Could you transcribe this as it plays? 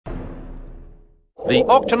The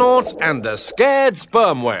Octonauts and the Scared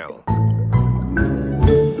Sperm Whale.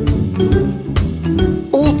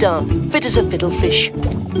 All done. Fit as a fiddlefish.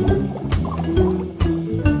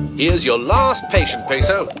 Here's your last patient,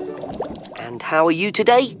 Peso. And how are you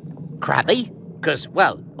today? Crabby? 'Cause,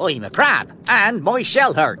 well, I'm a crab, and my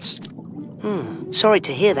shell hurts. Sorry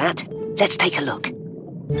to hear that. Let's take a look.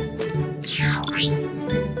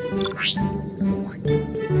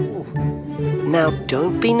 Now,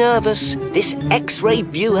 don't be nervous. This X-ray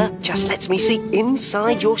viewer just lets me see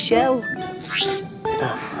inside your shell.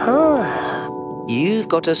 Aha! You've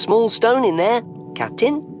got a small stone in there,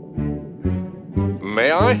 Captain.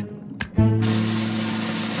 May I?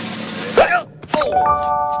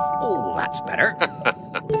 Oh, that's better.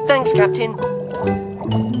 Thanks, Captain.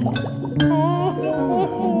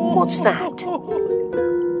 What's that?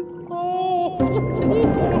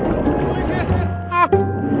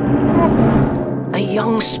 A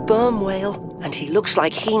young sperm whale, and he looks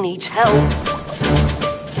like he needs help.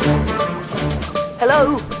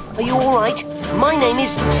 Hello? Are you all right? My name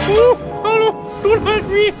is... Oh, don't hurt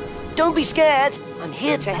me. Don't be scared. I'm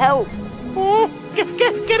here to help. Oh,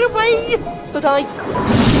 get away. But I...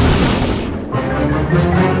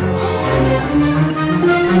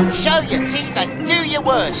 Show your teeth and do your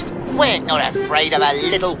worst. We're not afraid of a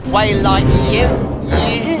little whale like you.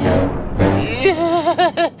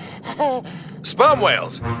 Sperm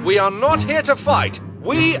whales, we are not here to fight.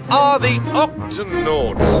 We are the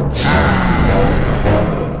Octonauts.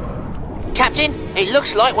 Captain, it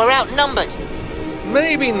looks like we're outnumbered.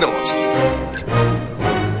 Maybe not.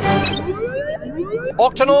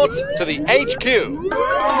 Octonauts to the HQ.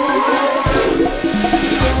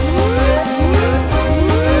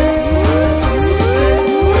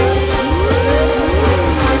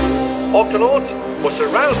 Octonauts were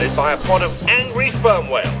surrounded by a pod of angry sperm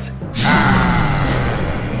whales.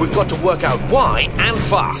 We've got to work out why and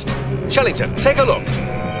fast. Shellington, take a look.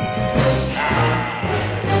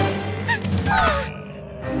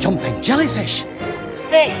 Jumping jellyfish.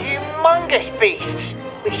 They're humongous beasts.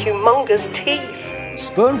 with humongous teeth.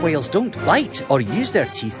 Sperm whales don't bite or use their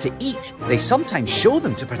teeth to eat. They sometimes show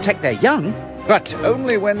them to protect their young, but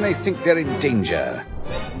only when they think they're in danger.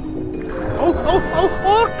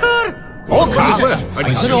 Orca!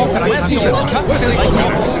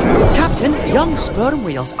 Captain, young sperm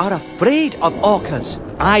whales are afraid of orcas.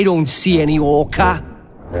 I don't see any orca.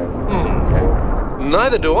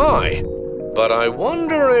 Neither do I. But I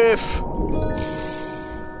wonder if...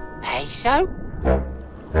 Peso?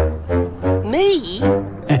 Me?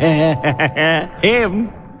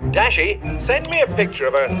 Him? Dashy, send me a picture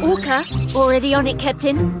of a... Orca, already on it,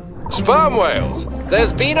 Captain. Sperm whales,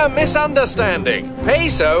 there's been a misunderstanding.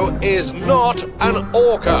 Peso is not an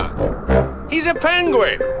orca. He's a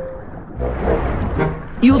penguin.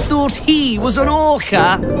 You thought he was an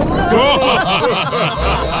orca?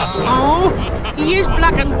 Oh, he is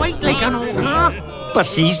black and white like an orca. But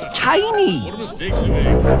he's tiny.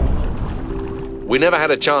 We never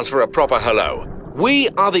had a chance for a proper hello. We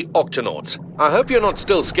are the Octonauts. I hope you're not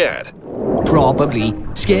still scared. Probably.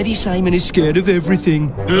 Scaredy Simon is scared of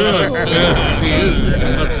everything.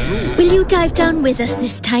 Will you dive down with us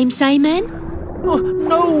this time, Simon? Oh,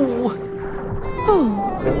 no.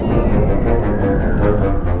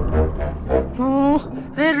 Oh,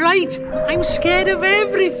 they're right. I'm scared of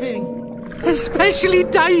everything, especially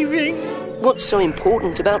diving. What's so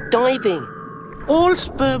important about diving? All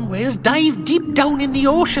sperm whales dive deep down in the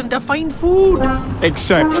ocean to find food.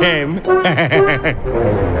 Except him.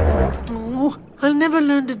 Oh, I'll never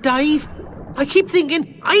learn to dive. I keep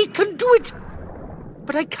thinking I can do it,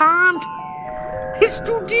 but I can't. It's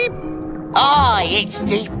too deep. Aye, it's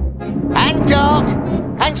deep and dark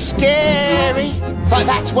and scary, but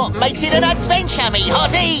that's what makes it an adventure, me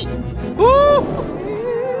hottie. Oh!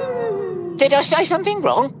 Did I say something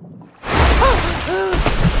wrong?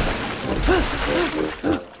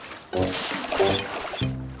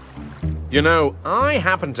 You know, I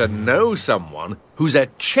happen to know someone who's a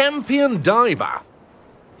champion diver.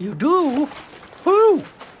 You do? Who?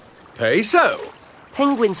 Peso.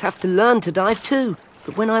 Penguins have to learn to dive too.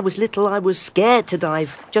 But when I was little, I was scared to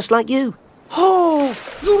dive, just like you. Oh,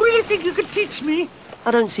 you really think you could teach me?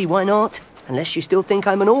 I don't see why not, unless you still think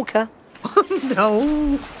I'm an orca.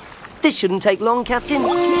 No. This shouldn't take long, Captain.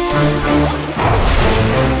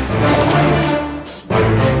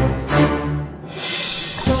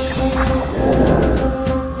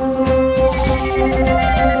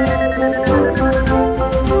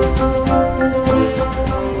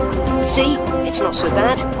 See? It's not so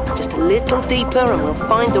bad. Just a little deeper and we'll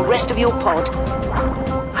find the rest of your pod.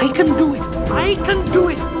 I can do it. I can do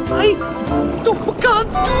it. I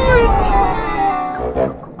can't do it.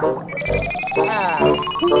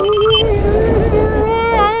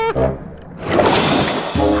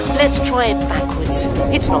 Let's try it backwards.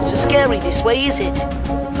 It's not so scary this way, is it?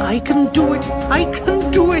 I can do it. I can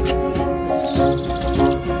do it.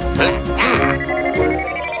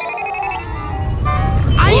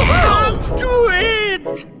 I can't do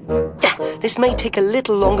it. This may take a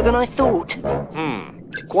little longer than I thought.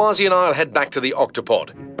 Quasi and I'll head back to the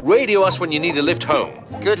octopod. Radio us when you need a lift home.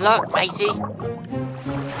 Good luck, matey.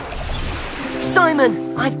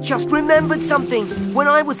 Simon, I've just remembered something. When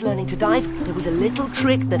I was learning to dive, there was a little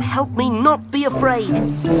trick that helped me not be afraid.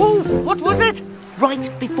 Oh, what was it? Right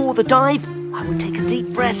before the dive, I would take a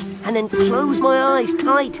deep breath and then close my eyes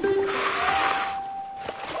tight.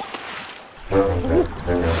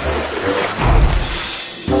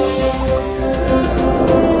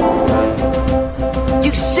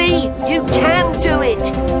 You see, you can do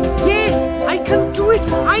it. Yes, I can do it.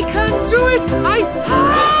 I can do it.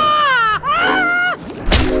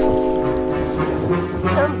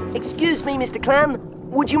 Excuse me, Mr. Clam.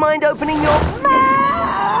 Would you mind opening your mouth?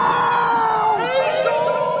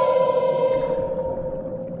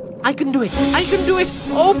 I can do it. I can do it.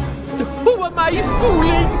 Oh, who am I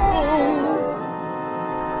fooling?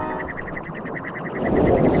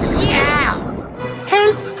 Yeah!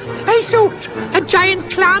 Help! Hey, so a giant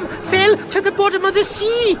clam fell to the bottom of the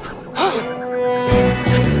sea.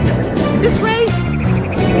 This way.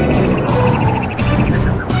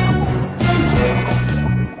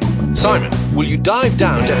 Simon, will you dive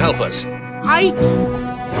down to help us? I'm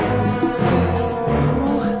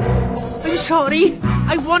sorry.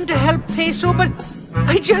 I want to help Peso, but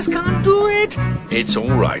I just can't do it. It's all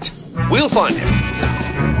right. We'll find him.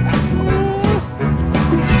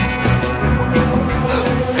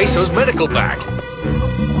 Peso's medical bag.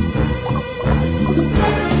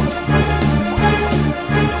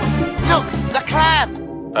 Look, the clam!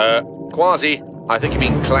 Quasi, I think you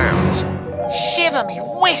mean clowns. Shiver me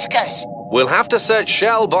whiskers! We'll have to search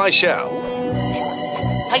shell by shell.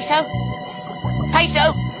 Peso?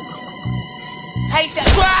 Peso? Peso?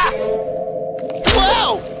 Ah!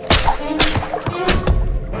 Whoa!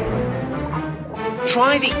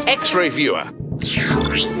 Try the X-ray viewer.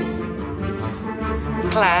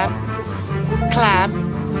 Clam. Clam.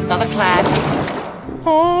 Another clam.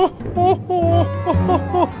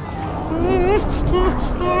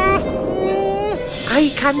 I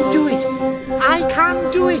can do it. I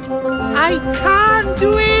can do it. I can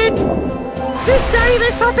do it. This dive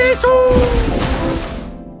is for Peso.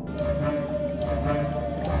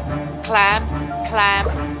 Clam. Clam.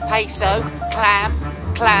 Peso. Clam.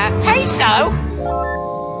 Clam. Peso?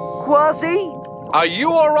 Quasi? Are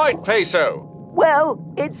you all right, Peso? Well,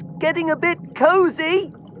 it's getting a bit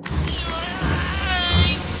cozy.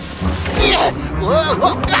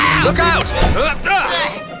 Look out!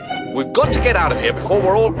 We've got to get out of here before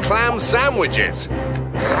we're all clam sandwiches.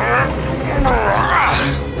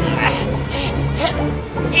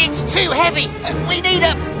 It's too heavy. We need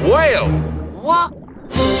a... Whale! What?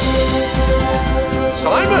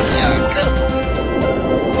 Simon!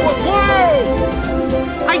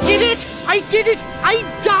 Whoa! I did it. I did it. I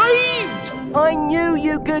dived. I knew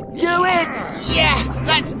you could do it. Yeah,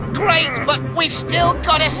 that's great, but we've still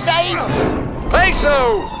got to save...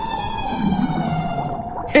 Peso!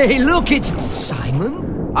 Hey, look, it's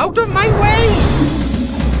Simon. Out of my way.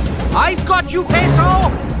 I've got you, Peso.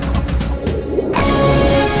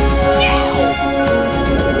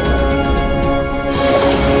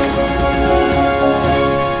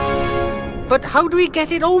 But how do we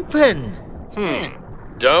get it open?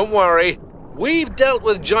 Don't worry. We've dealt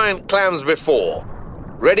with giant clams before.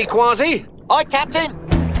 Ready, Quasi? Aye, Captain.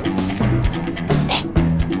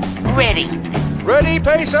 Ready. Ready,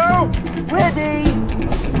 Peso? Ready?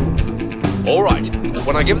 All right.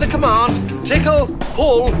 When I give the command, tickle,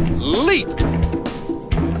 pull, leap.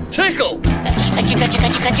 Tickle.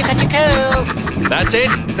 That's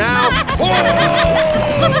it. Now, pull.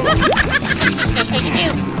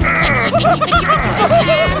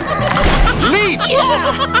 Leap.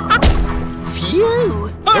 Phew.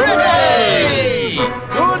 Hooray!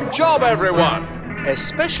 Good job, everyone.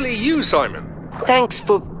 Especially you, Simon. Thanks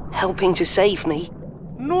for helping to save me.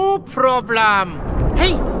 No problem.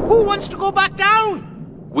 Hey, who wants to go back down?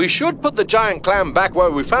 We should put the giant clam back where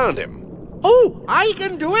we found him. Oh, I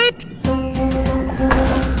can do it.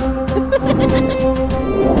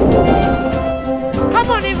 Come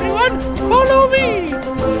on, everyone. Follow me.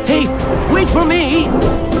 Hey, wait for me.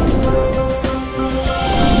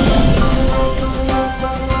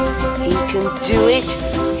 He can do it.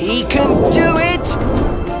 He can do it.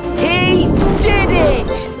 He did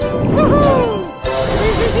it. Woohoo!